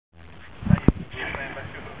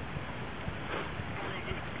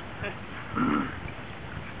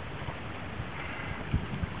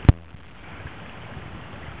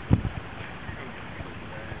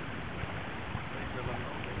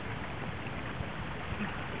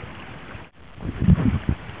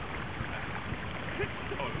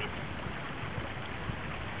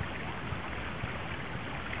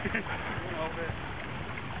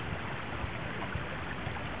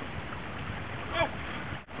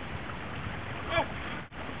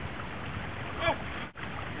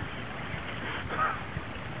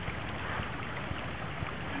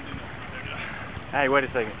Hey, wait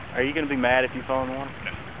a second. Are you going to be mad if you fall in the water?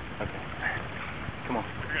 No. Okay. Come on.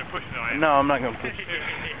 You're going to push me on it. No, I'm not going to push you.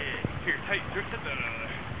 Here, take that out of there.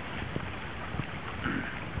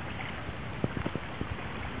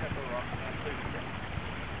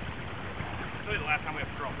 This is the last time we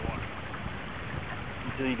have to draw water.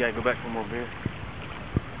 Until you got to go back for more beer.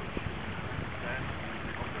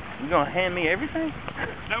 You going to hand me everything?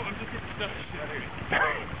 No, I'm just getting stuff right here.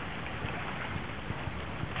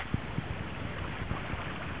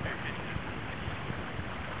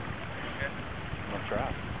 I'm going to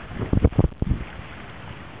try.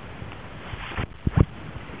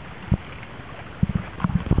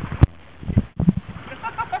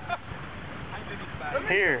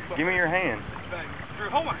 Here, give me your hand. Drew,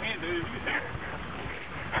 hold my hand, dude.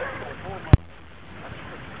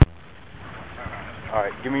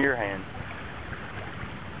 Alright, give me your hand.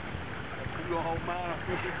 You gonna hold mine?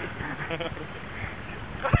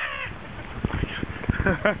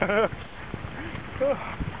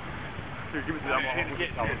 Here, give me that. I'm gonna hold it.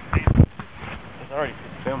 It's already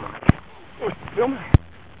filming. Oh, it's filming.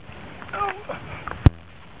 Oh.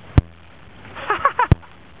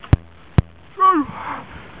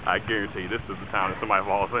 I guarantee this is the time that somebody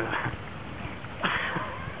falls in. Are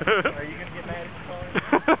you going to get mad if you fall in?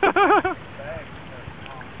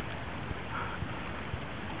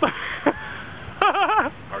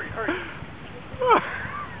 Hurry.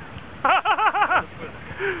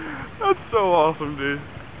 That's so awesome, dude.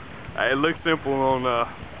 It looks simple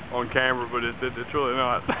on camera, but it's really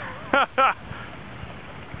not.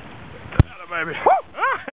 Baby.